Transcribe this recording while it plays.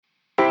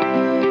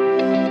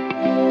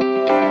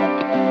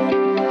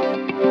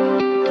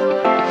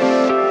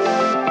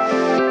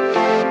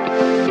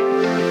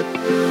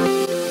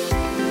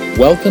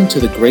Welcome to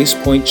the Grace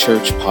Point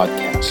Church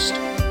podcast.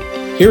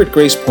 Here at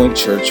Grace Point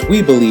Church,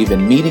 we believe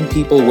in meeting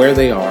people where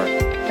they are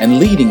and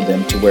leading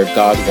them to where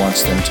God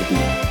wants them to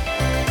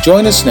be.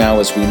 Join us now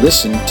as we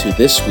listen to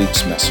this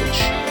week's message.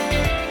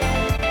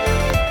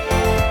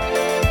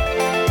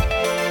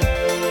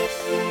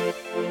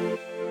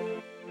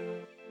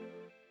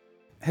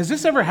 Has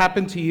this ever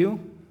happened to you?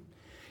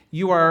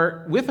 You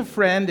are with a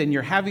friend and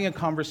you're having a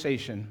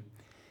conversation,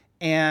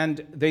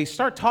 and they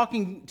start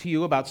talking to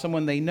you about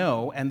someone they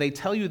know, and they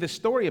tell you this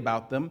story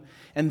about them,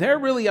 and they're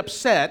really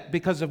upset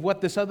because of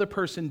what this other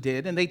person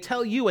did, and they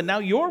tell you, and now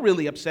you're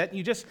really upset, and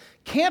you just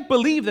can't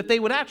believe that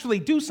they would actually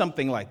do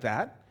something like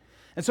that.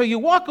 And so you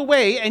walk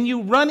away and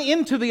you run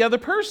into the other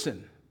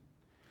person.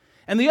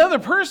 And the other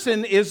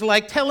person is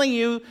like telling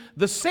you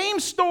the same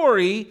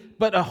story,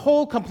 but a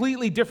whole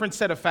completely different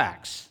set of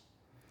facts.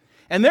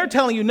 And they're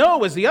telling you, no,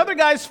 it was the other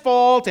guy's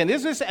fault, and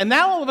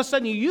now all of a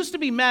sudden you used to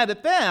be mad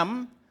at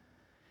them,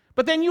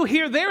 but then you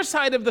hear their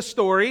side of the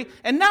story,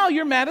 and now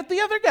you're mad at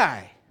the other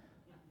guy.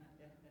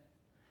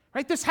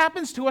 Right? This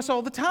happens to us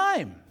all the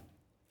time.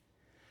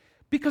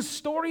 Because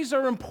stories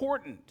are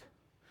important.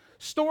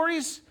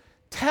 Stories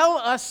tell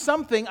us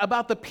something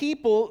about the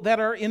people that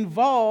are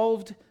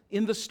involved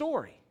in the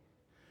story.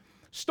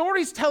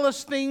 Stories tell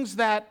us things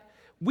that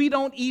we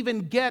don't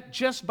even get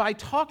just by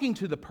talking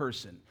to the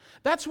person.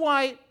 That's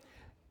why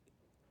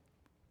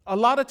a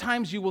lot of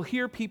times you will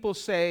hear people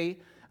say,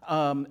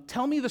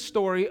 tell me the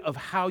story of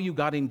how you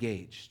got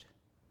engaged,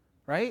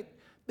 right?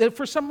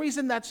 For some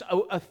reason, that's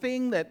a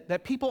thing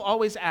that people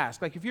always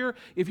ask. Like if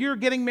you're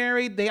getting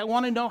married, they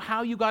want to know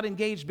how you got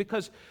engaged,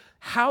 because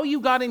how you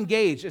got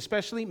engaged,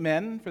 especially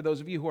men, for those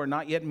of you who are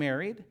not yet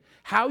married,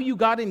 how you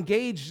got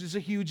engaged is a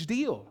huge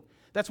deal.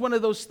 That's one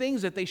of those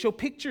things that they show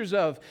pictures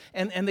of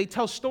and they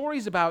tell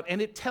stories about,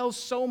 and it tells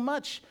so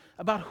much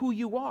about who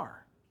you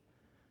are.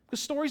 Because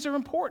stories are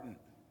important.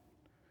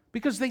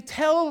 Because they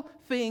tell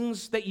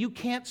things that you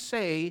can't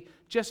say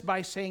just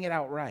by saying it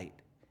outright.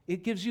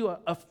 It gives you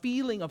a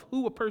feeling of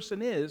who a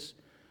person is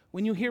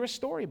when you hear a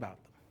story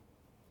about them.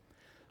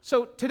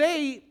 So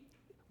today,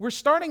 we're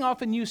starting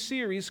off a new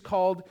series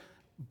called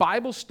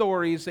Bible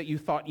Stories That You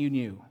Thought You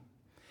Knew.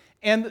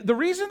 And the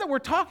reason that we're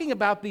talking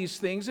about these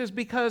things is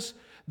because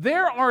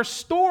there are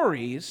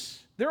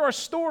stories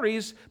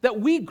that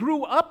we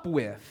grew up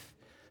with,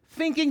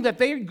 thinking that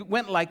they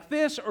went like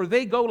this or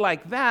they go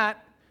like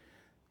that.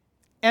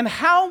 And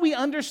how we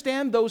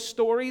understand those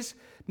stories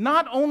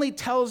not only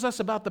tells us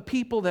about the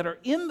people that are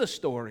in the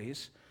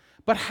stories,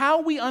 but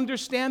how we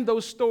understand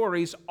those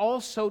stories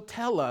also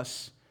tell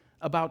us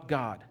about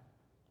God.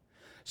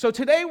 So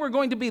today we're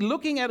going to be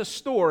looking at a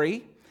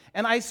story,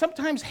 and I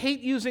sometimes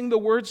hate using the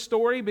word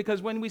story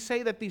because when we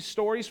say that these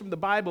stories from the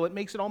Bible, it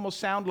makes it almost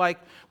sound like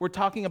we're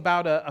talking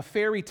about a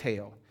fairy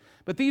tale.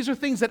 But these are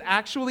things that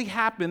actually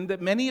happened,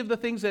 that many of the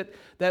things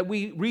that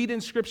we read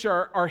in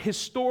Scripture are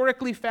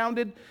historically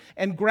founded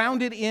and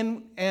grounded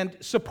in and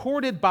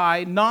supported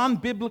by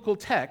non-biblical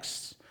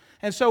texts.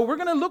 And so we're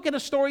going to look at a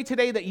story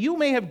today that you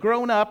may have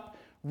grown up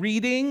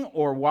reading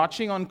or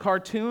watching on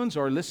cartoons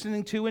or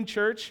listening to in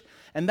church,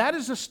 and that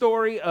is the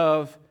story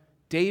of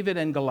David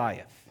and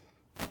Goliath.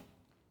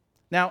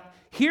 Now,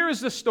 here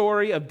is the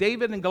story of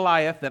David and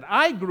Goliath that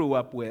I grew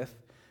up with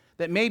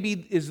that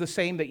maybe is the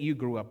same that you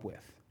grew up with.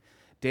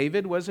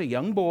 David was a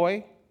young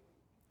boy.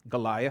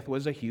 Goliath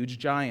was a huge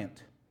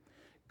giant.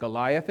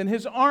 Goliath and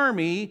his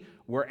army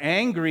were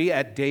angry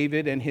at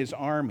David and his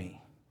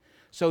army.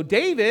 So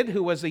David,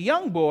 who was a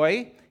young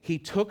boy, he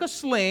took a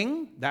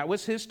sling. That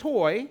was his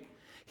toy.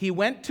 He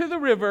went to the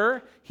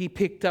river. He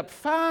picked up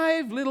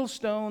 5 little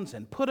stones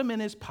and put them in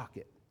his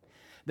pocket.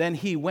 Then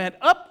he went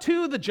up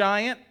to the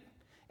giant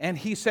and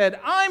he said,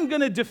 I'm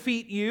going to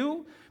defeat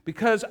you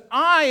because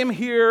I am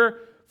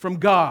here from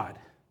God.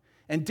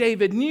 And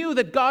David knew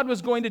that God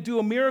was going to do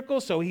a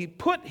miracle, so he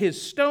put his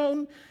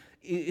stone,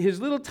 his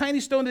little tiny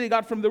stone that he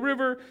got from the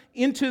river,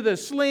 into the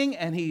sling,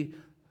 and he,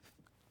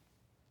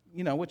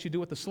 you know what you do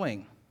with the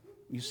sling.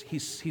 He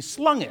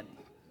slung it,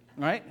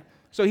 right?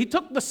 So he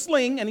took the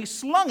sling, and he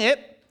slung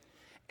it,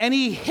 and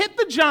he hit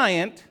the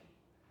giant,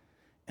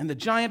 and the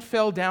giant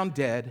fell down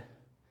dead,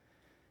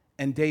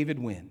 and David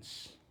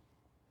wins.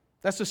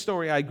 That's the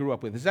story I grew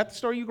up with. Is that the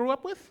story you grew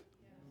up with?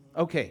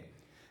 Okay.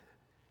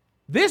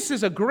 This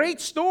is a great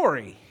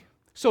story.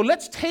 So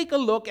let's take a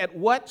look at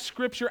what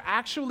Scripture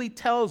actually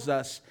tells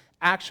us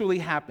actually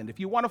happened. If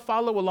you want to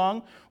follow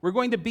along, we're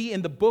going to be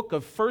in the book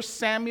of 1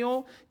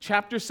 Samuel,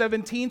 chapter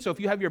 17. So if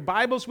you have your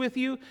Bibles with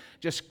you,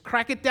 just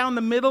crack it down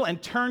the middle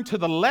and turn to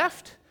the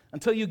left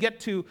until you get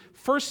to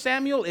 1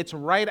 Samuel. It's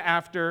right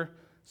after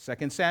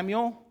 2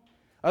 Samuel.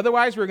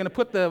 Otherwise, we're going to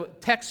put the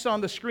text on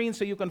the screen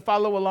so you can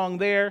follow along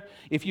there.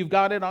 If you've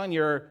got it on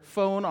your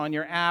phone, on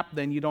your app,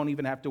 then you don't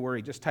even have to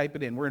worry. Just type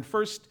it in. We're in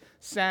 1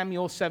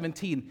 Samuel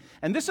 17.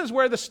 And this is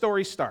where the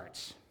story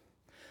starts.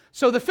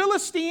 So the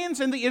Philistines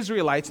and the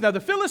Israelites. Now, the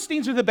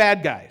Philistines are the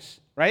bad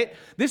guys, right?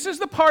 This is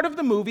the part of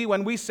the movie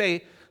when we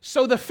say,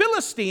 so the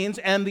Philistines,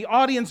 and the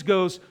audience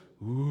goes,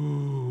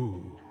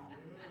 ooh.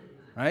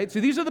 Right?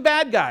 So these are the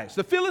bad guys,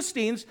 the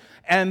Philistines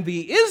and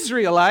the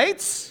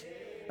Israelites.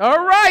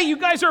 All right, you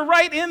guys are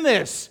right in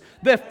this.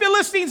 The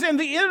Philistines and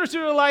the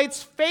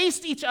Israelites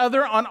faced each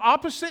other on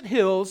opposite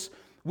hills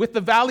with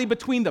the valley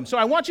between them. So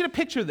I want you to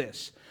picture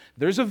this.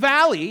 There's a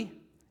valley,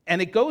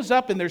 and it goes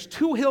up, and there's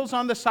two hills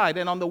on the side.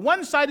 And on the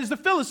one side is the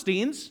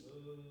Philistines,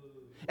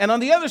 and on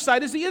the other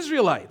side is the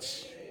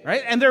Israelites.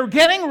 Right? And they're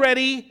getting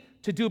ready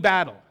to do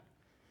battle.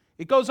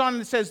 It goes on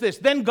and it says this.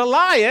 Then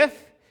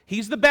Goliath,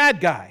 he's the bad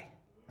guy.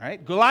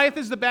 Right? Goliath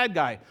is the bad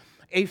guy.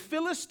 A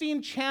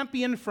Philistine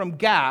champion from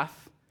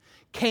Gath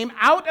came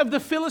out of the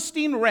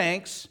Philistine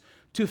ranks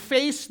to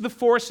face the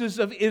forces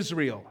of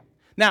Israel.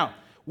 Now,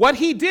 what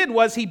he did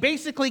was he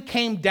basically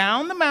came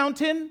down the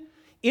mountain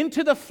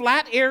into the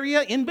flat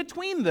area in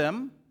between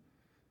them,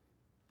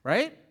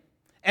 right?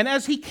 And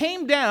as he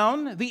came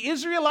down, the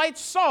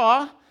Israelites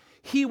saw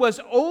he was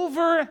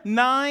over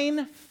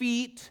 9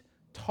 feet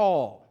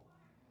tall.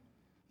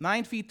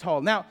 9 feet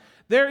tall. Now,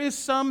 there is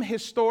some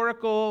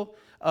historical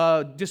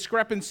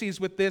discrepancies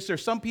with this.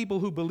 There's some people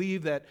who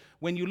believe that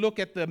when you look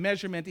at the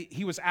measurement,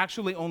 he was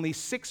actually only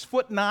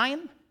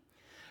 6'9".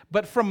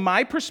 But from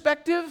my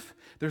perspective,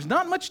 there's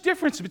not much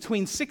difference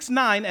between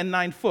 6'9" and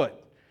 9 foot.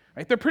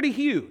 Right? They're pretty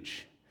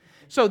huge.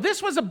 So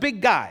this was a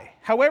big guy.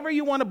 However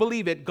you want to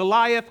believe it,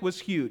 Goliath was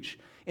huge.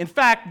 In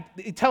fact,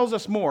 it tells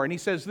us more, and he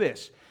says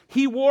this.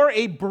 He wore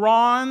a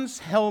bronze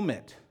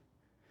helmet.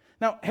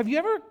 Now, have you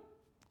ever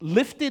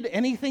lifted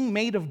anything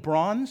made of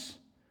bronze?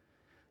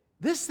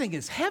 This thing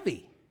is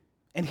heavy,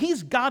 and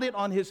he's got it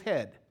on his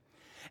head.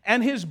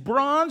 And his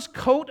bronze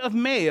coat of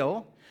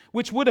mail,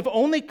 which would have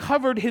only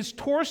covered his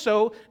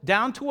torso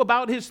down to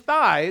about his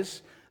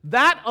thighs,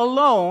 that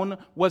alone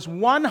was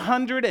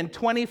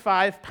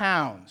 125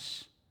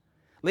 pounds.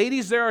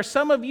 Ladies, there are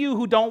some of you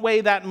who don't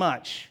weigh that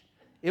much.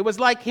 It was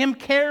like him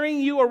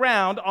carrying you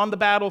around on the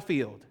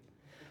battlefield.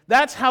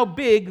 That's how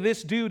big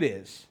this dude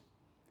is.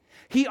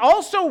 He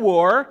also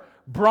wore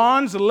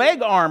bronze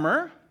leg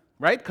armor,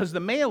 right? Because the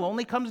mail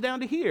only comes down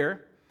to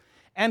here.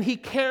 And he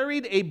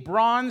carried a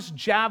bronze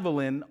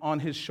javelin on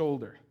his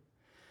shoulder.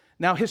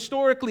 Now,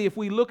 historically, if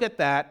we look at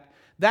that,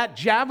 that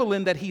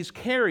javelin that he's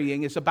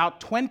carrying is about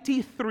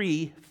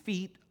 23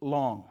 feet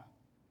long.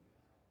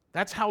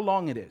 That's how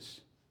long it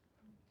is.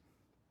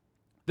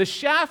 The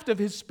shaft of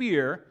his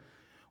spear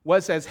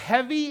was as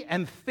heavy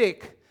and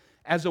thick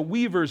as a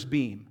weaver's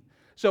beam.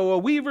 So a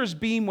weaver's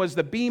beam was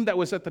the beam that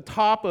was at the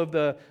top of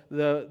the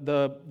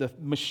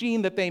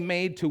machine that they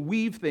made to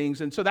weave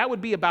things. And so that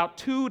would be about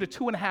 2 to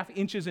 2.5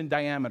 inches in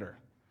diameter.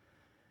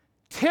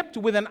 Tipped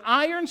with an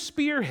iron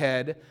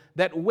spearhead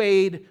that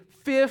weighed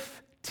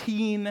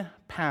 15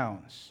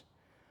 pounds.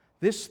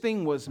 This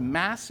thing was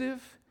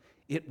massive,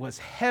 it was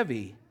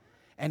heavy,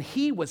 and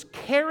he was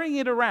carrying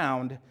it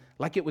around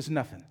like it was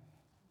nothing.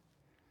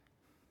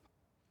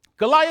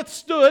 Goliath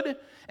stood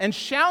and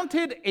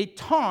shouted a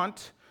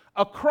taunt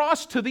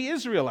across to the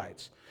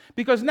Israelites.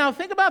 Because now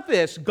think about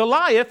this.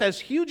 Goliath,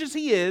 as huge as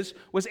he is,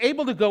 was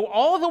able to go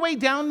all the way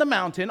down the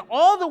mountain,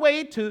 all the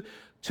way to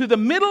the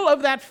middle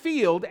of that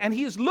field, and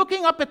he is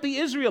looking up at the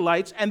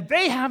Israelites, and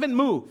they haven't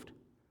moved.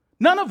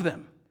 None of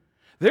them.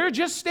 They're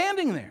just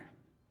standing there.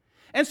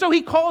 And so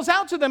he calls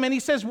out to them, and he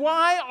says,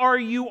 "Why are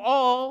you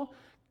all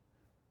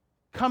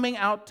coming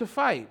out to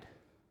fight?"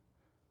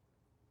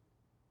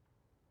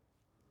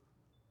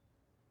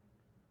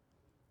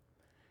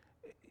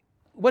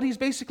 What he's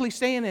basically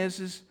saying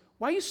is,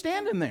 why are you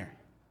standing there?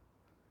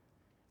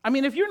 I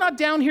mean, if you're not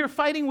down here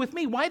fighting with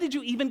me, why did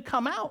you even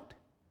come out?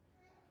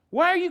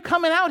 Why are you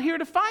coming out here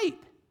to fight?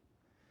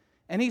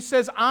 And he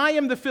says, I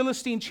am the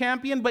Philistine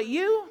champion, but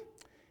you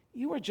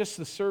are just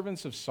the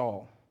servants of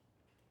Saul.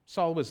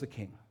 Saul was the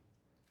king.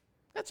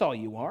 That's all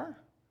you are.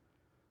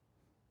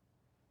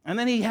 And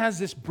then he has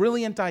this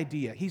brilliant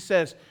idea. He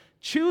says,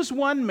 choose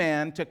one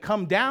man to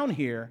come down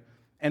here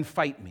and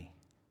fight me.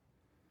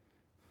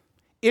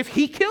 If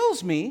he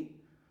kills me,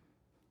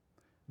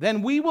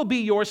 then we will be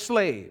your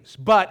slaves.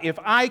 But if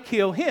I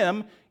kill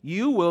him,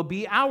 you will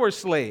be our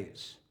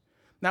slaves.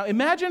 Now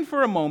imagine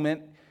for a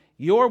moment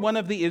you're one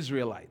of the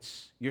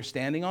Israelites. You're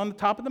standing on the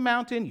top of the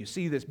mountain. You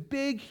see this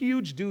big,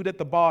 huge dude at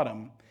the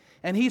bottom.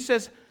 And he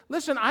says,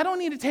 listen, I don't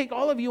need to take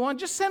all of you on.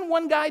 Just send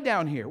one guy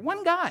down here.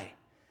 One guy.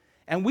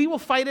 And we will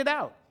fight it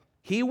out.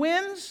 He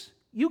wins,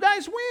 you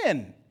guys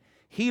win.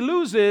 He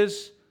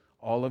loses,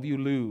 all of you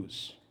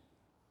lose.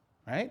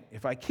 Right?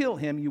 If I kill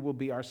him, you will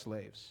be our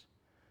slaves.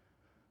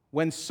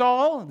 When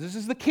Saul, this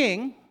is the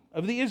king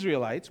of the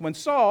Israelites, when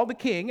Saul, the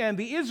king, and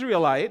the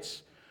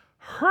Israelites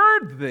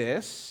heard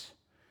this,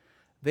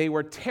 they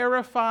were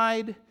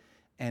terrified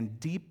and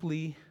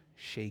deeply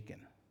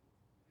shaken.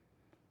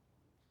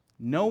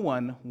 No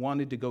one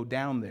wanted to go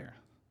down there.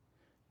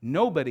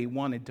 Nobody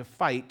wanted to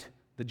fight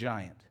the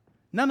giant.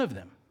 None of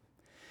them.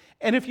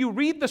 And if you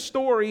read the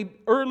story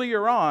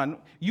earlier on,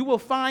 you will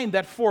find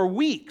that for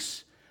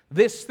weeks,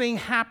 this thing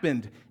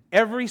happened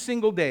every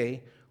single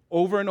day,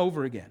 over and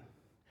over again.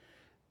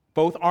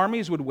 Both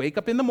armies would wake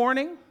up in the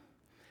morning,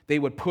 they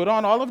would put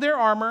on all of their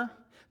armor,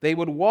 they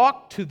would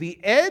walk to the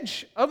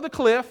edge of the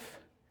cliff,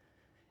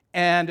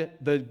 And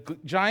the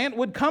giant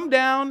would come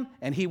down,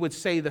 and he would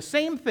say the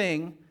same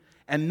thing,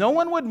 and no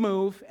one would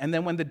move. And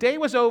then when the day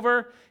was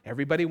over,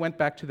 everybody went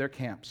back to their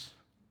camps.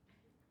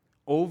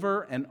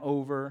 Over and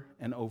over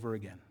and over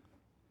again.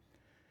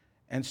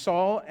 And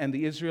Saul and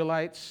the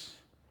Israelites,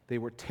 they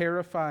were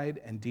terrified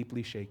and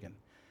deeply shaken.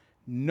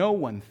 No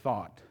one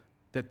thought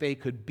that they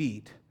could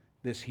beat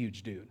this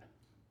huge dude.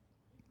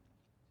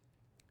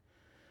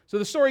 So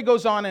the story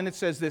goes on, and it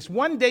says this.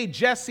 One day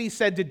Jesse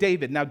said to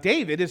David, now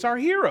David is our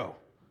hero,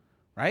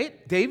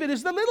 right? David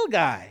is the little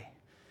guy.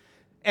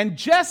 And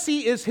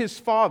Jesse is his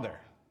father.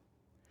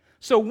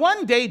 So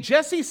one day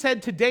Jesse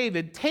said to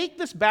David, take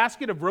this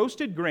basket of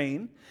roasted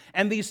grain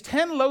and these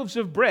 10 loaves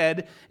of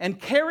bread and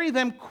carry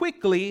them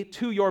quickly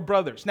to your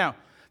brothers. Now,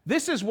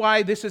 this is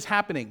why this is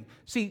happening.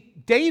 See,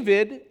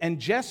 David and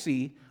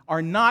Jesse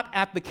are not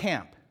at the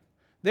camp.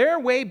 They're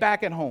way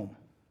back at home.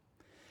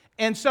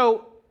 And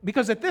so,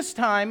 because at this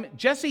time,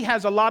 Jesse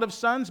has a lot of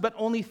sons, but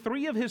only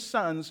 3 of his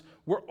sons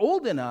were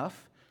old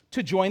enough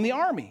to join the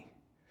army.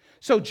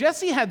 So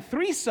Jesse had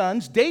 3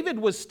 sons. David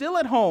was still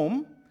at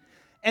home.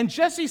 And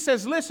Jesse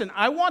says, listen,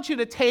 I want you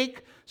to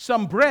take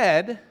some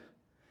bread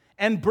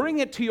and bring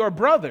it to your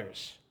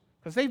brothers,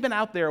 because they've been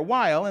out there a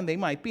while and they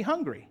might be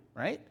hungry,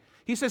 right?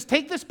 He says,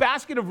 take this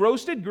basket of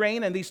roasted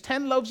grain and these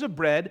 10 loaves of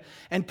bread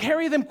and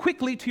carry them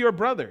quickly to your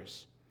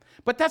brothers.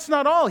 But that's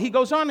not all. He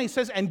goes on and he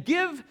says, and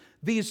give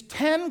these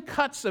 10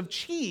 cuts of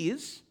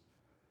cheese.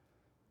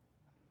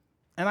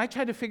 And I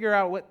tried to figure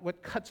out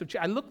what cuts of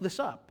cheese. I looked this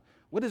up.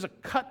 What is a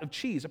cut of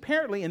cheese?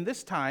 Apparently in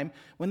this time,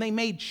 when they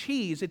made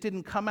cheese, it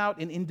didn't come out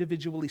in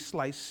individually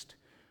sliced,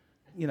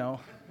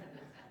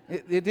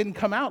 it didn't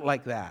come out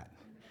like that.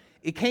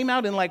 It came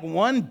out in like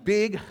one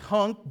big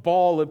hunk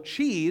ball of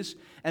cheese,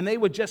 and they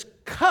would just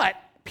cut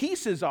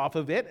pieces off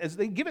of it as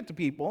they give it to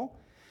people.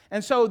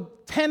 And so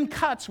 10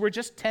 cuts were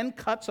just 10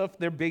 cuts of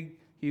their big,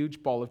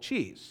 huge ball of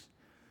cheese,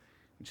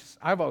 which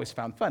I've always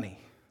found funny.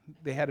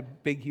 They had a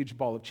big, huge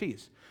ball of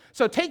cheese.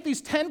 So take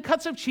these 10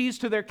 cuts of cheese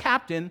to their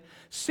captain,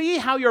 see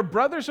how your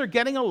brothers are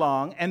getting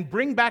along, and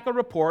bring back a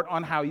report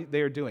on how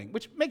they are doing,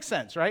 which makes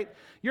sense, right?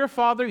 You're a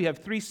father, you have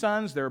 3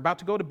 sons, they're about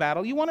to go to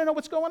battle, you want to know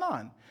what's going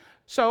on.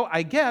 So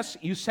I guess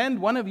you send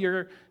one of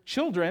your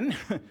children,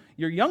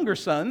 your younger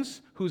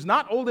sons, who's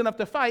not old enough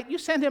to fight, you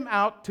send him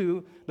out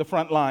to the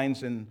front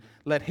lines and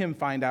let him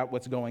find out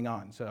what's going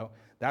on. So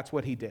that's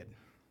what he did.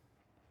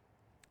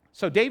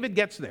 So David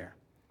gets there,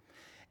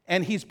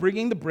 and he's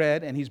bringing the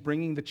bread and he's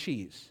bringing the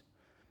cheese.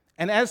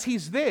 And as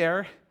he's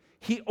there,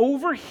 he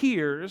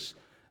overhears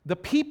the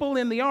people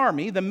in the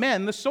army, the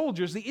men, the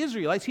soldiers, the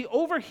Israelites, he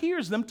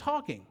overhears them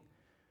talking.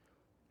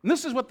 And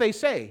this is what they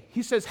say.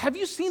 He says, have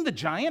you seen the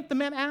giant, the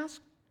men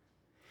ask?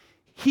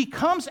 He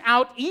comes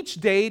out each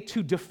day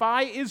to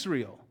defy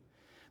Israel.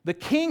 The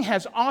king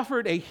has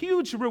offered a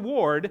huge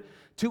reward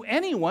to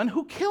anyone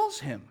who kills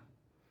him.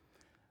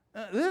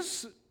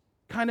 This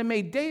kind of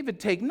made David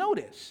take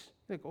notice.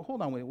 Like, well,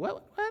 hold on, wait,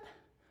 what?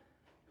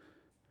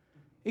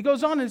 He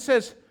goes on and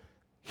says,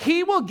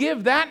 he will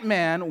give that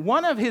man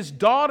one of his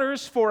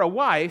daughters for a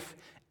wife,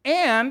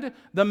 and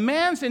the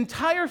man's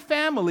entire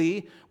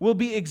family will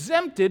be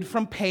exempted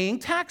from paying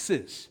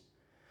taxes.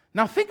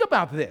 Now think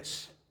about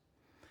this.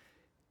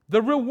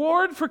 The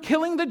reward for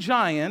killing the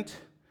giant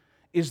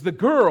is the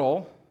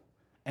girl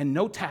and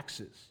no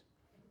taxes.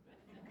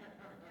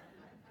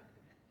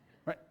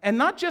 Right? And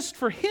not just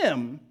for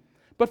him,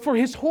 but for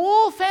his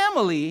whole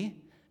family,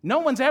 no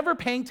one's ever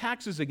paying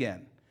taxes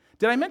again.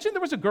 Did I mention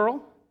there was a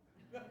girl?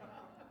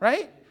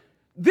 Right?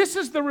 This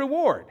is the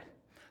reward.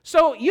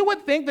 So you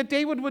would think that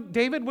David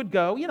would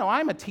go,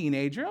 I'm a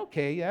teenager.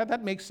 Okay, yeah,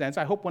 that makes sense.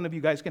 I hope one of you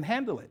guys can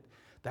handle it.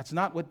 That's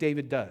not what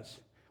David does.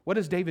 What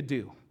does David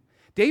do?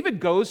 David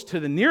goes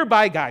to the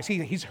nearby guys.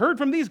 He's heard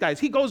from these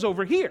guys. He goes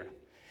over here,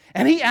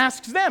 and he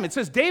asks them. It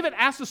says David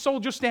asked the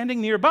soldier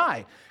standing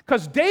nearby,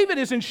 because David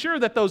isn't sure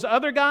that those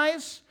other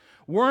guys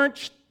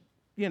weren't,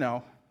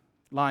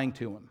 lying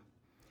to him,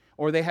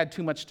 or they had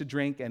too much to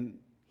drink and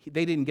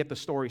they didn't get the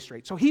story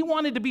straight. So he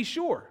wanted to be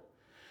sure.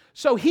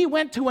 So he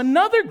went to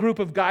another group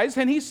of guys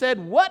and he said,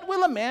 what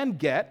will a man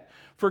get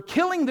for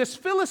killing this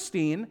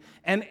Philistine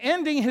and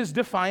ending his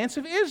defiance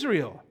of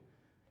Israel?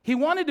 He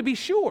wanted to be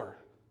sure.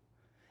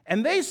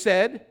 And they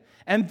said,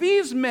 and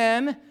these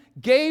men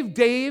gave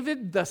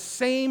David the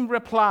same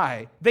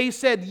reply. They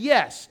said,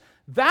 yes,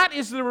 that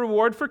is the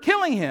reward for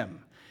killing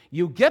him.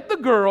 You get the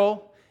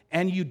girl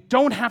and you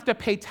don't have to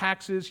pay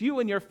taxes, you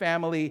and your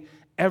family,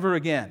 ever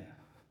again.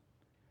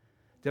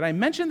 Did I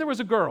mention there was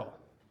a girl?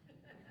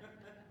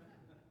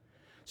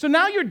 So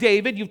now you're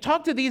David, you've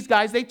talked to these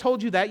guys, they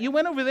told you that. You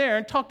went over there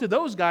and talked to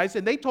those guys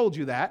and they told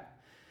you that.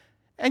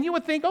 And you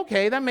would think,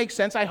 okay, that makes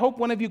sense. I hope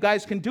one of you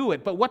guys can do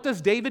it. But what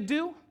does David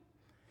do?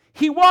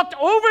 He walked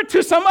over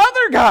to some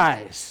other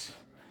guys.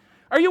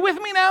 Are you with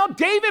me now?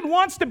 David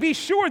wants to be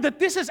sure that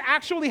this is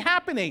actually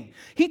happening.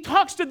 He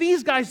talks to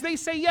these guys, they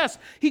say yes.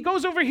 He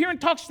goes over here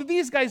and talks to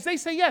these guys, they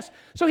say yes.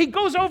 So he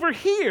goes over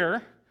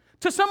here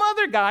to some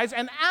other guys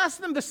and asked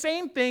them the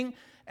same thing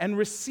and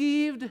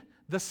received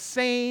the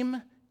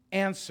same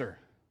answer.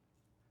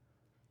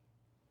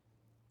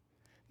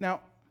 Now,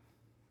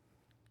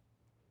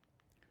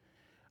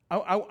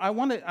 I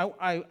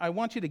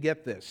want you to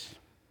get this,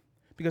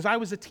 because I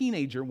was a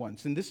teenager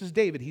once, and this is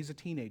David. He's a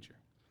teenager.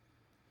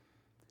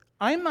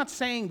 I am not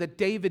saying that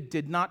David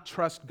did not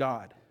trust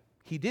God.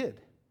 He did.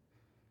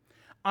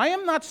 I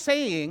am not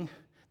saying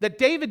that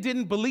David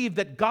didn't believe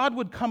that God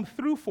would come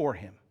through for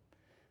him.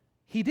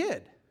 He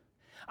did.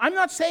 I'm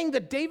not saying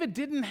that David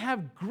didn't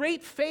have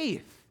great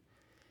faith.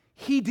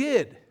 He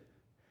did.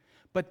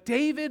 But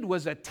David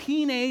was a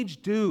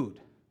teenage dude.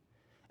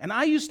 And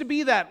I used to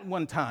be that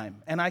one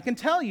time. And I can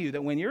tell you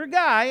that when you're a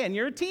guy and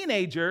you're a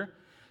teenager,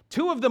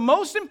 two of the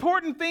most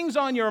important things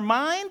on your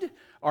mind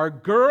are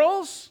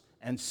girls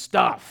and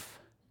stuff.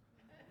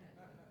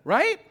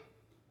 Right?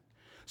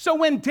 So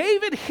when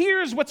David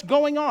hears what's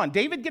going on,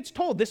 David gets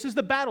told, this is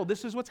the battle,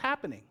 this is what's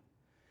happening.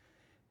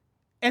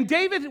 And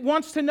David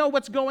wants to know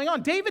what's going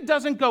on. David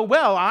doesn't go,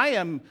 well, I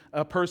am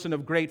a person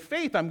of great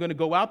faith. I'm going to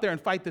go out there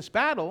and fight this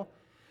battle.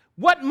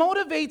 What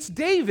motivates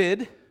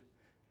David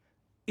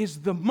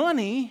is the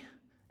money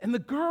and the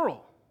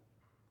girl.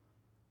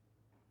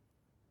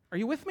 Are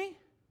you with me?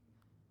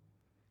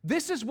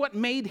 This is what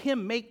made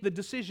him make the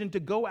decision to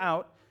go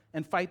out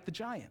and fight the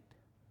giant.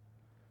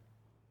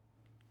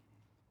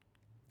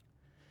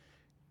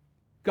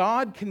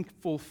 God can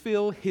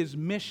fulfill his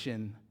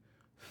mission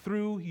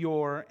through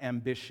your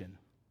ambition.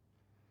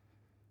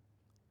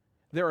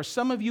 There are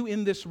some of you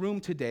in this room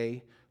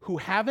today who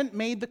haven't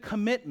made the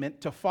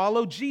commitment to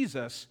follow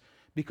Jesus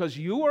because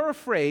you are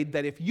afraid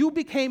that if you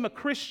became a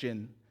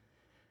Christian,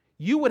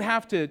 you would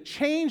have to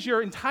change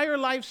your entire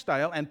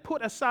lifestyle and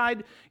put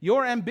aside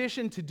your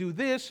ambition to do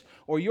this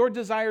or your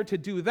desire to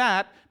do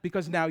that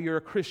because now you're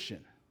a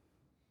Christian.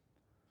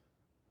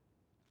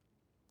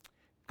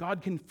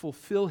 God can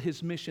fulfill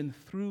his mission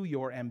through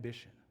your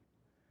ambition.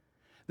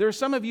 There are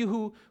some of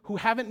you who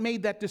haven't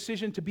made that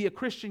decision to be a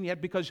Christian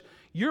yet because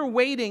you're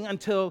waiting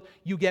until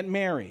you get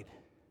married,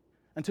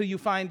 until you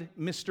find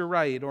Mr.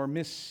 Right or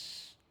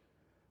Miss,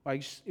 well,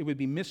 it would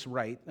be Miss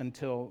Right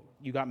until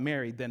you got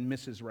married, then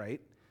Mrs. Right.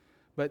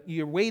 But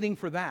you're waiting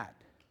for that.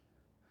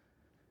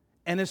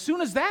 And as soon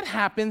as that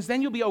happens,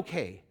 then you'll be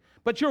okay.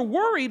 But you're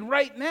worried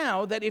right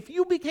now that if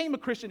you became a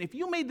Christian, if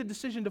you made the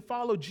decision to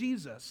follow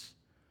Jesus,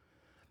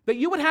 that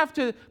you would have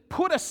to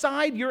put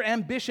aside your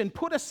ambition,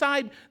 put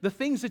aside the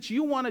things that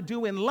you want to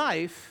do in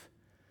life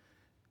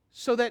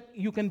so that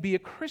you can be a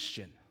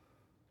Christian.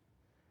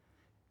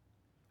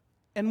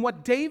 And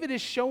what David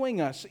is showing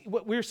us,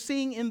 what we're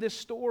seeing in this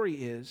story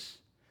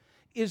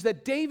is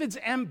that David's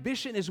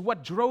ambition is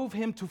what drove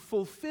him to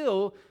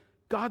fulfill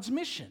God's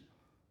mission.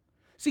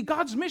 See,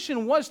 God's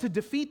mission was to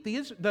defeat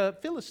the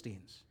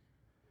Philistines.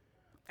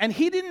 And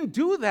he didn't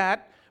do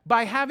that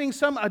by having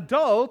some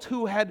adult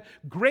who had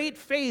great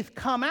faith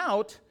come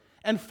out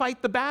and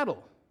fight the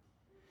battle.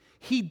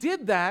 He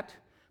did that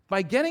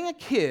by getting a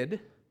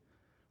kid,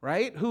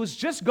 right, who's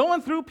just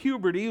going through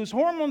puberty, whose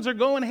hormones are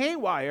going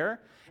haywire,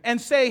 and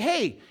say,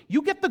 hey,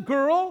 you get the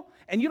girl,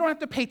 and you don't have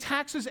to pay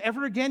taxes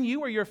ever again, you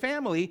or your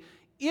family,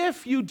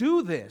 if you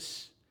do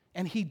this.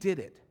 And he did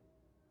it.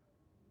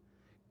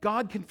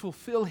 God can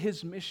fulfill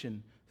his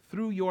mission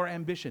through your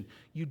ambition.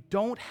 You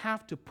don't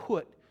have to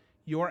put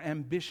your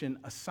ambition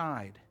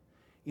aside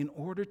in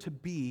order to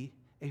be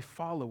a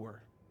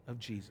follower of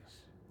Jesus.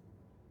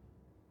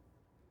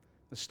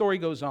 The story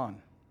goes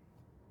on.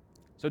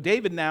 So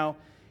David now,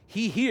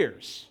 he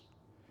hears,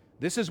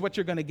 this is what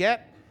you're going to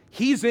get.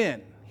 He's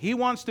in. He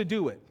wants to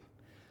do it.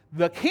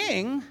 The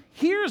king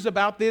hears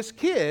about this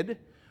kid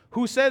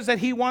who says that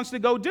he wants to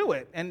go do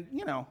it. And,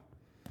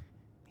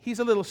 he's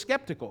a little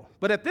skeptical.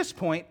 But at this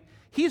point,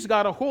 he's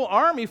got a whole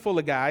army full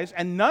of guys,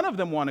 and none of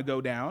them want to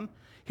go down.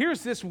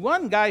 Here's this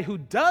one guy who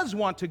does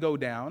want to go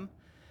down.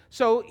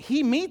 So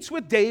he meets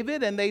with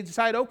David, and they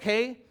decide,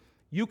 okay,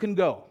 you can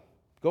go.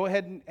 Go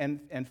ahead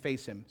and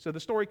face him. So the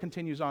story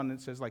continues on, and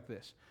it says like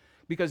this.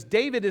 Because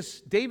David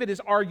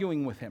is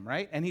arguing with him,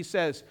 right? And he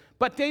says,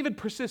 but David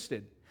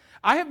persisted.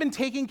 I have been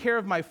taking care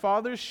of my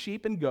father's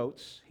sheep and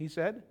goats, he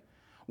said.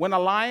 When a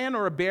lion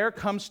or a bear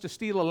comes to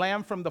steal a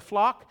lamb from the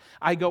flock,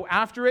 I go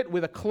after it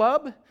with a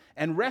club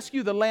and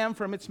rescue the lamb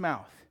from its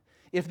mouth.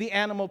 If the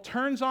animal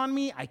turns on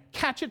me, I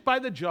catch it by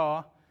the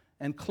jaw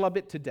and club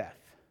it to death.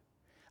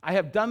 I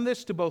have done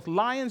this to both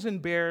lions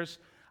and bears.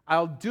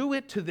 I'll do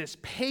it to this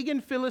pagan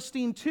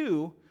Philistine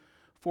too,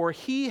 for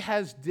he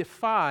has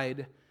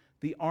defied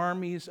the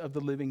armies of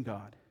the living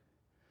God.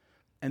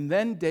 And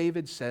then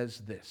David says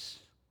this.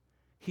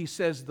 He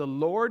says, the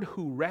Lord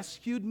who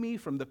rescued me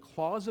from the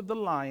claws of the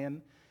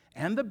lion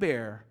and the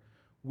bear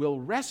will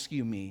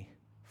rescue me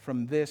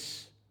from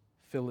this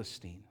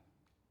Philistine.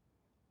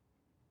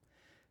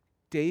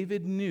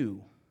 David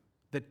knew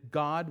that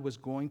God was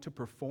going to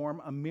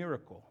perform a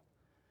miracle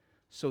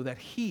so that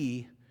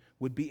he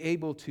would be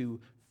able to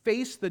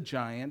face the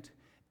giant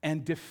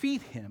and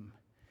defeat him,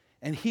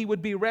 and he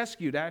would be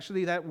rescued.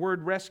 Actually, that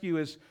word rescue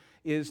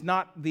is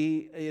not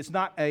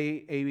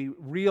a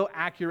real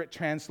accurate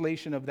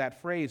translation of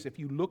that phrase. If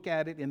you look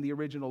at it in the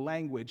original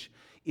language,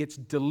 it's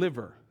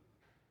deliver.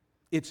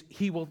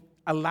 He will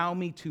allow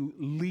me to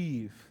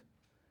leave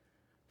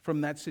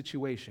from that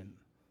situation.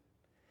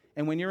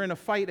 And when you're in a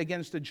fight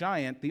against a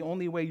giant, the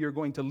only way you're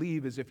going to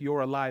leave is if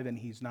you're alive and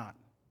he's not.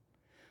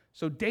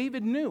 So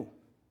David knew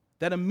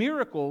that a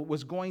miracle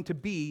was going to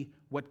be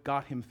what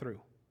got him through.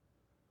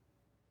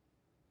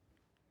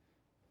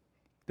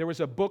 There was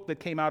a book that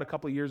came out a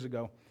couple of years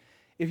ago.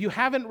 If you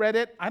haven't read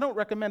it, I don't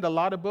recommend a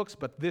lot of books,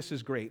 but this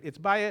is great. It's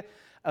by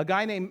a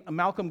guy named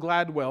Malcolm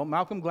Gladwell.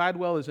 Malcolm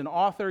Gladwell is an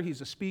author.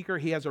 He's a speaker.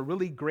 He has a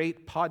really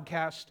great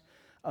podcast.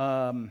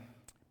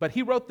 But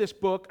he wrote this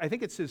book. I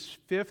think it's his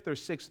fifth or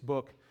sixth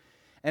book.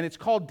 And it's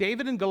called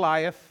David and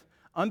Goliath,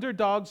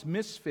 Underdogs,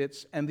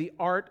 Misfits, and the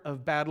Art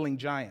of Battling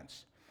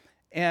Giants.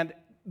 And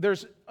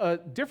there's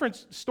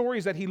different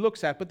stories that he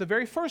looks at, but the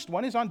very first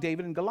one is on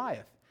David and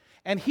Goliath.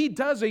 And he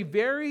does a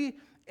very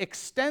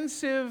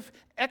extensive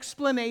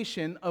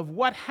explanation of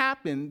what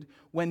happened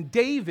when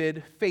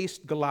David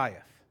faced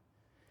Goliath.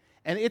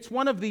 And it's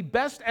one of the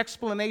best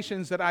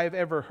explanations that I have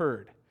ever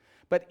heard.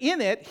 But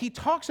in it, he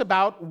talks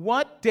about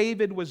what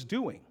David was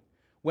doing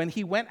when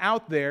he went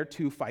out there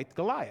to fight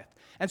Goliath.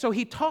 And so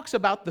he talks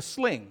about the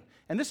sling.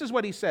 And this is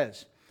what he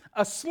says.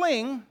 A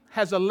sling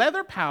has a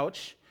leather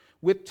pouch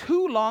with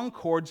 2 long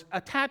cords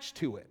attached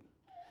to it.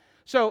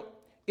 So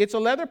it's a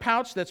leather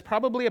pouch that's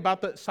probably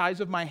about the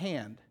size of my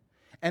hand.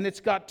 And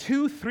it's got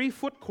 2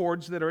 3-foot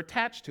cords that are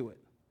attached to it.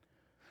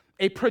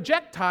 A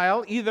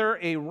projectile, either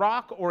a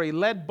rock or a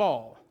lead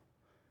ball,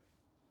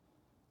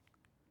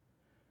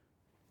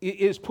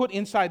 is put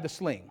inside the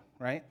sling,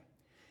 right?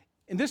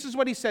 And this is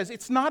what he says.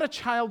 It's not a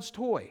child's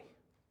toy.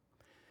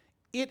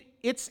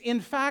 It's in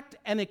fact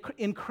an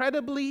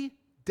incredibly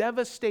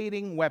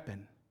devastating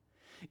weapon.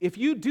 If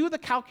you do the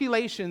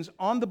calculations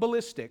on the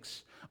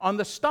ballistics, on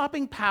the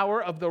stopping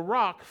power of the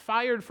rock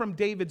fired from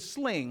David's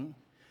sling,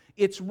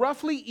 it's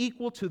roughly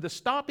equal to the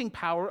stopping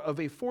power of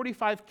a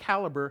 .45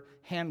 caliber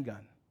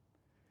handgun.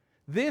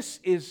 This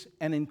is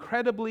an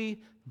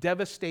incredibly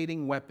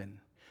devastating weapon.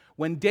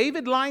 When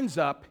David lines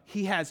up,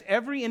 he has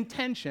every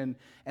intention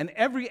and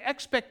every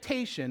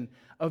expectation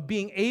of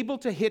being able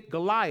to hit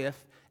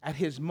Goliath at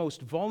his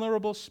most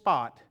vulnerable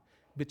spot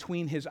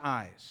between his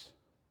eyes.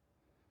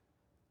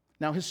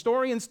 Now,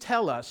 historians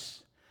tell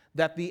us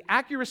that the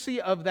accuracy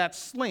of that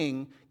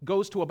sling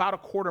goes to about a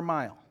quarter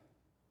mile.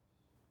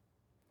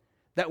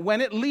 That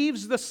when it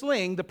leaves the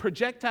sling, the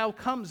projectile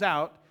comes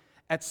out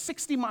at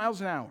 60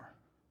 miles an hour.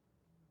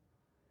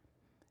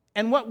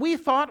 And what we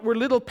thought were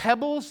little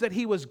pebbles that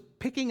he was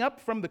picking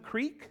up from the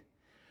creek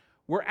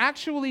were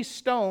actually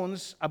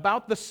stones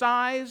about the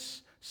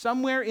size,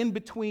 somewhere in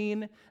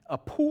between a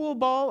pool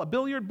ball, a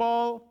billiard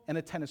ball, and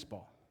a tennis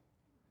ball.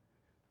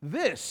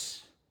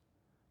 This,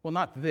 well,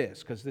 not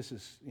this, because this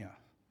is,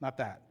 not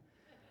that.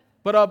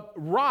 But a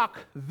rock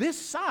this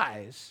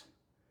size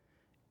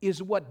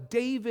is what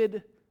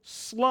David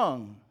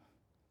slung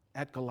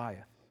at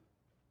Goliath.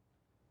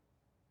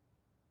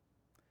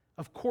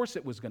 Of course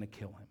it was going to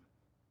kill him.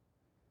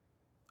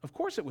 Of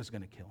course it was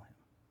going to kill him.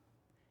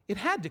 It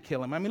had to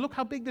kill him. I mean, look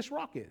how big this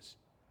rock is.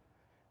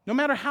 No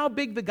matter how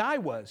big the guy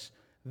was,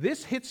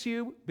 this hits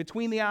you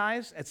between the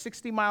eyes at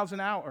 60 miles an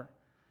hour,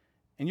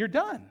 and you're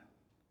done.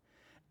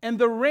 And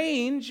the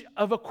range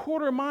of a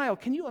quarter mile,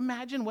 can you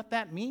imagine what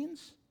that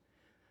means?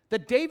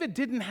 That David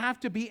didn't have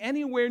to be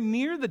anywhere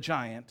near the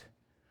giant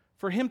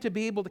for him to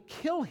be able to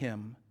kill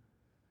him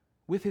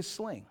with his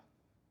sling.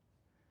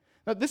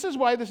 Now, this is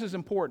why this is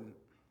important.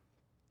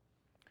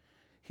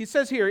 He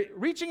says here,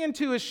 reaching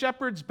into his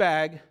shepherd's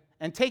bag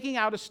and taking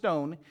out a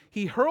stone,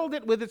 he hurled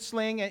it with its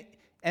sling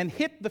and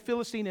hit the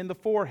Philistine in the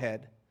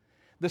forehead.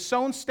 The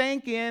stone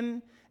stank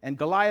in, and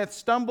Goliath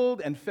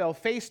stumbled and fell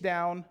face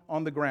down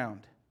on the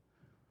ground.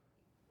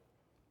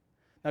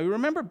 Now, you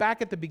remember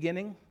back at the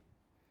beginning,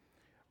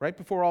 right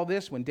before all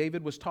this, when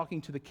David was talking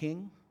to the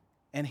king,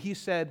 and he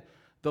said,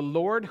 "The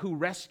Lord who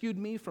rescued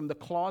me from the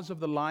claws of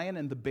the lion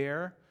and the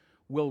bear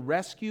will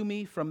rescue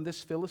me from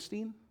this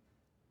Philistine."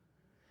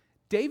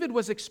 David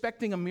was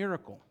expecting a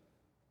miracle.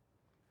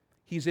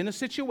 He's in a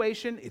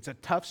situation, it's a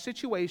tough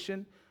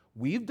situation.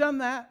 We've done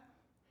that.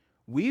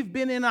 We've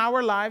been in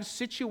our lives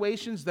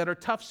situations that are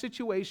tough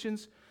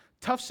situations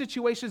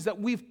that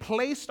we've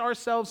placed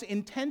ourselves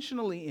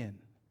intentionally in.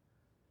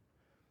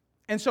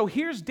 And so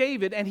here's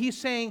David, and he's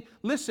saying,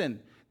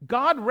 listen,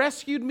 God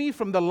rescued me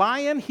from the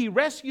lion, he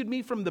rescued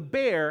me from the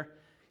bear,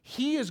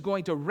 he is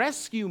going to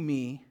rescue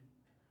me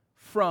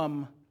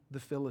from the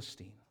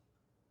Philistine.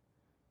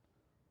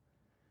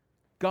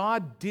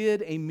 God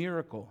did a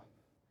miracle,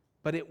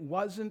 but it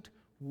wasn't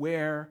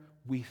where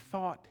we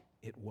thought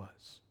it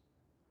was.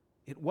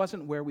 It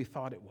wasn't where we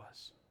thought it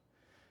was.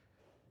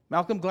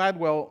 Malcolm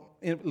Gladwell,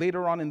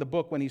 later on in the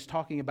book, when he's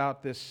talking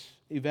about this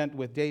event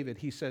with David,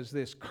 he says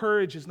this: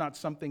 courage is not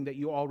something that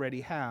you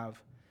already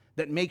have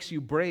that makes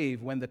you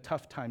brave when the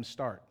tough times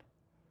start.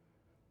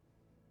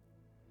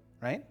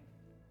 Right?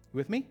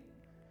 With me?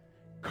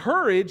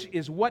 Courage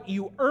is what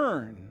you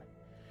earn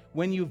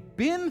when you've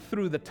been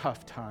through the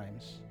tough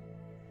times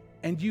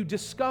and you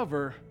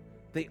discover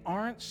they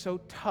aren't so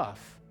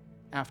tough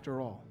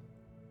after all.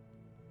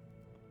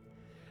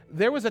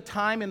 There was a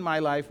time in my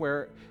life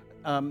where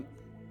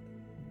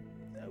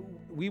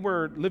we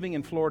were living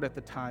in Florida at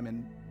the time,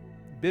 and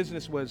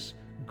business was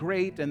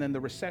great, and then the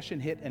recession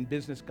hit and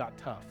business got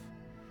tough.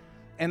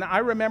 And I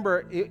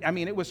remember,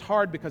 it was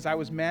hard because I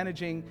was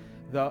managing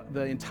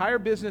the entire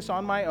business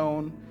on my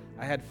own.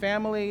 I had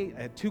family,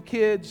 I had 2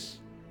 kids,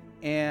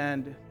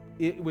 and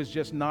it was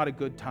just not a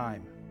good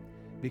time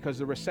because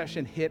the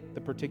recession hit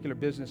the particular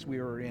business we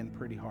were in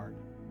pretty hard.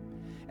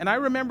 And I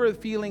remember the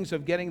feelings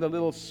of getting the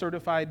little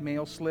certified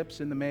mail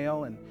slips in the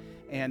mail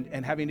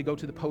and having to go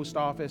to the post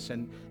office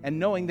and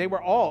knowing they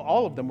were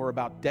all of them were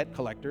about debt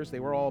collectors. They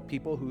were all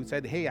people who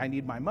said, hey, I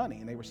need my money,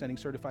 and they were sending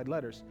certified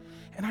letters.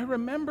 And I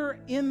remember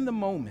in the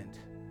moment,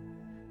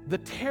 the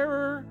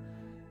terror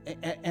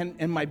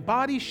and my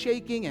body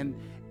shaking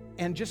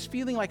and just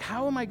feeling like,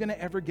 how am I going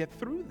to ever get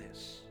through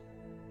this?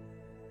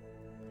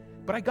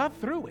 But I got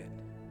through it.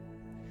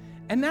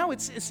 And now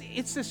it's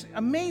this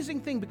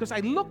amazing thing because I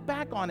look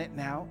back on it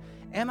now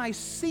and I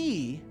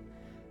see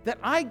that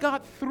I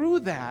got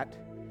through that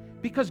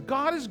because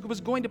God was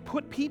going to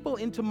put people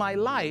into my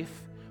life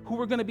who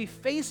were going to be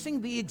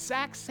facing the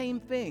exact same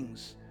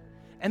things.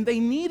 And they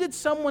needed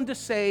someone to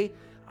say,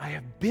 I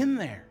have been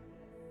there.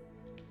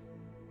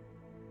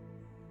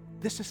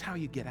 This is how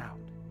you get out.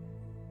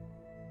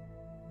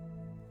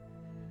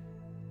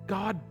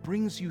 God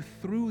brings you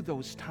through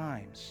those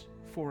times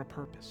for a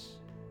purpose.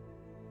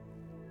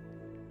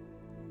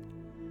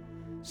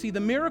 See,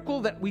 the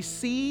miracle that we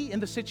see in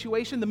the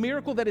situation, the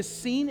miracle that is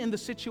seen in the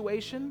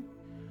situation,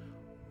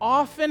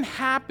 often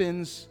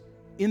happens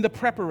in the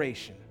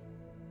preparation.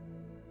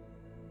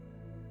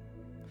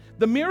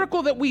 The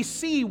miracle that we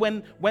see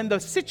when the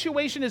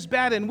situation is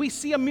bad and we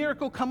see a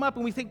miracle come up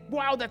and we think,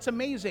 wow, that's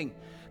amazing.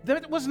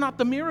 That was not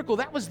the miracle.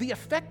 That was the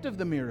effect of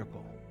the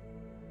miracle.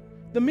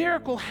 The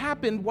miracle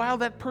happened while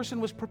that person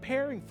was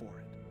preparing for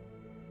it.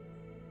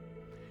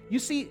 You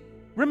see,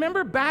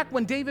 remember back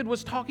when David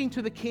was talking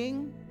to the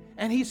king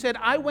and he said,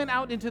 I went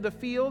out into the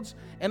fields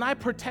and I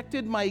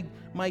protected my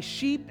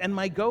sheep and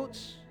my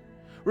goats?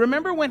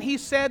 Remember when he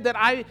said that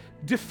I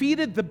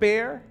defeated the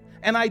bear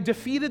and I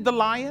defeated the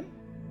lion?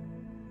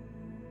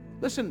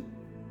 Listen,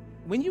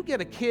 when you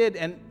get a kid,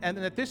 and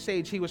at this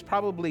age he was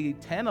probably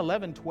 10,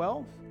 11,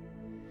 12,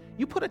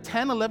 you put a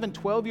 10, 11,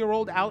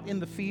 12-year-old out in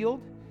the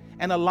field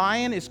and a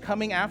lion is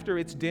coming after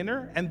its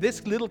dinner and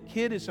this little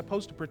kid is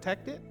supposed to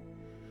protect it,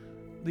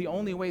 the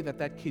only way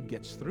that kid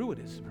gets through it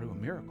is through a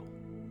miracle.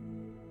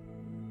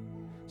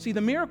 See,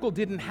 the miracle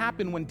didn't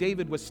happen when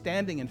David was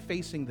standing and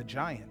facing the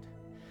giant.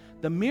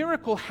 The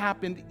miracle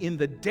happened in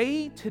the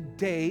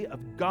day-to-day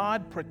of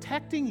God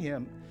protecting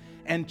him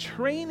and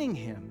training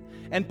him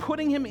and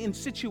putting him in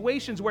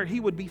situations where he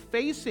would be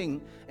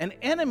facing an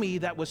enemy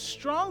that was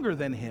stronger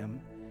than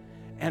him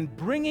and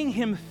bringing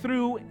him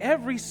through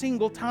every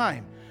single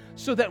time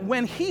so that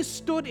when he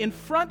stood in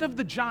front of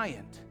the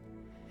giant,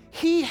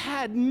 he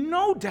had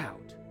no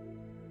doubt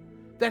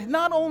that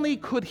not only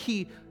could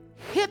he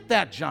hit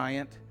that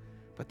giant,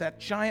 but that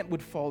giant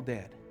would fall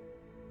dead.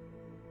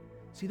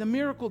 See, the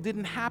miracle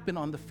didn't happen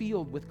on the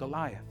field with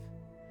Goliath.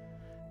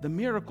 The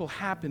miracle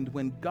happened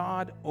when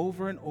God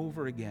over and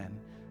over again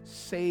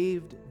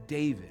saved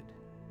David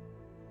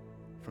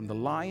from the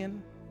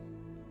lion,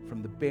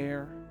 from the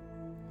bear,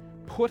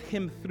 put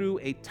him through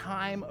a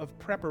time of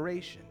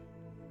preparation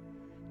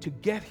to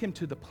get him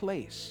to the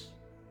place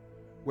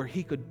where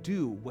he could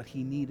do what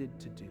he needed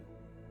to do.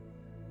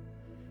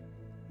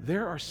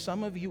 There are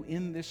some of you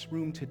in this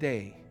room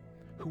today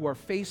who are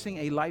facing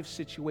a life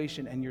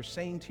situation and you're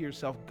saying to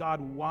yourself, God,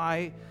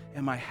 why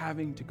am I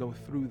having to go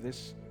through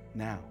this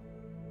now?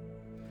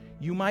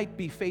 You might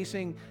be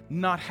facing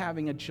not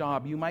having a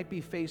job. You might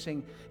be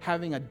facing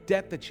having a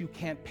debt that you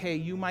can't pay.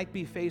 You might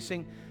be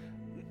facing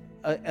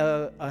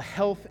a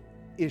health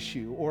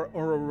issue or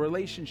a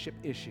relationship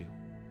issue.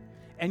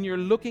 And you're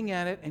looking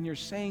at it and you're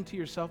saying to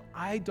yourself,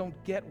 I don't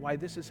get why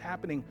this is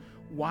happening.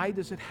 Why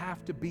does it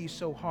have to be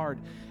so hard?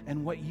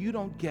 And what you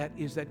don't get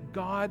is that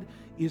God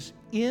is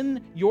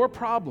in your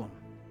problem.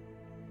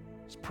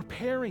 He's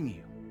preparing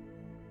you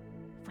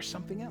for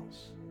something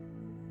else.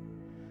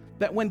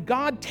 That when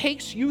God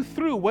takes you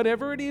through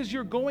whatever it is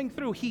you're going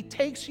through, He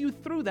takes you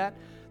through that.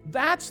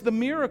 That's the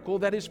miracle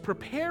that is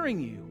preparing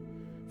you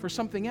for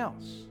something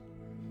else.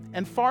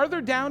 And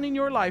farther down in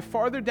your life,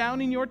 farther down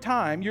in your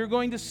time, you're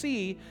going to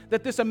see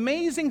that this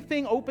amazing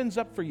thing opens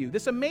up for you.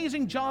 This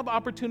amazing job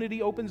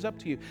opportunity opens up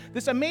to you.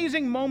 This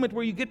amazing moment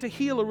where you get to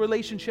heal a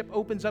relationship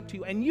opens up to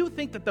you. And you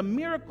think that the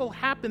miracle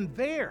happened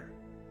there.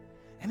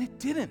 And it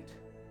didn't.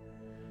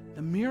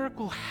 The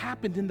miracle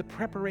happened in the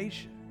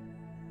preparation.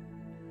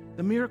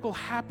 The miracle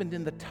happened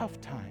in the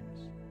tough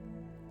times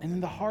and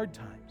in the hard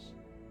times.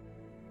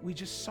 We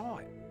just saw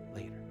it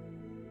later.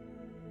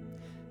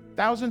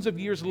 Thousands of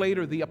years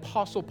later, the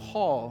Apostle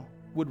Paul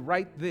would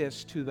write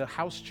this to the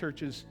house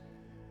churches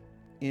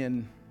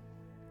in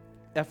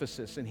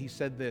Ephesus, and he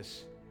said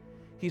this.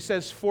 He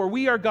says, for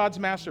we are God's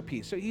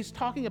masterpiece. So he's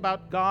talking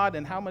about God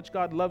and how much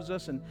God loves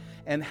us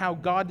and how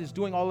God is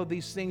doing all of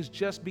these things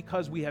just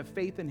because we have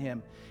faith in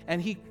Him.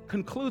 And he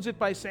concludes it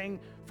by saying,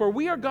 for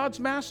we are God's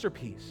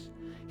masterpiece.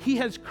 He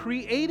has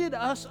created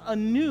us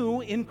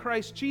anew in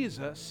Christ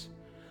Jesus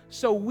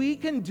so we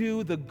can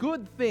do the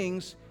good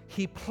things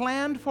He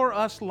planned for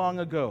us long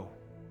ago.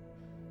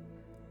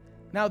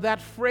 Now,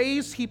 that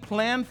phrase, He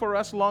planned for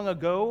us long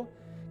ago,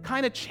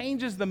 kind of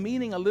changes the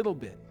meaning a little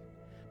bit.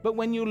 But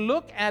when you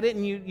look at it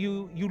and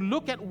you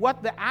look at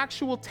what the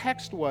actual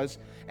text was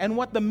and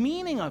what the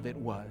meaning of it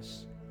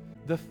was,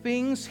 the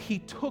things He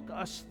took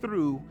us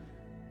through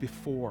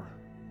before.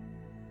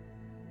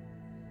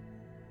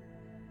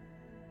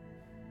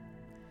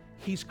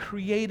 He's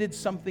created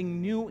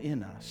something new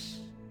in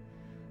us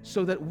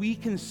so that we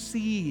can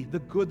see the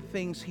good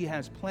things He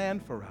has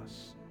planned for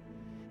us.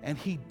 And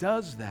He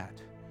does that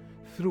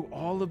through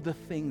all of the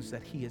things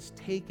that He has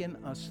taken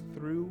us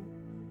through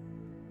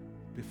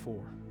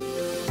before.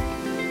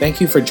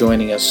 Thank you for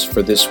joining us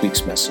for this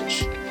week's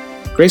message.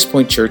 Grace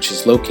Point Church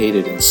is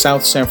located in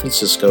South San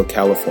Francisco,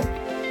 California.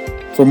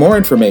 For more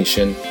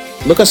information,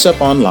 look us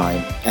up online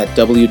at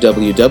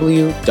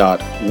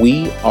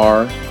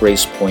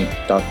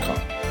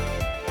www.wearegracepoint.com.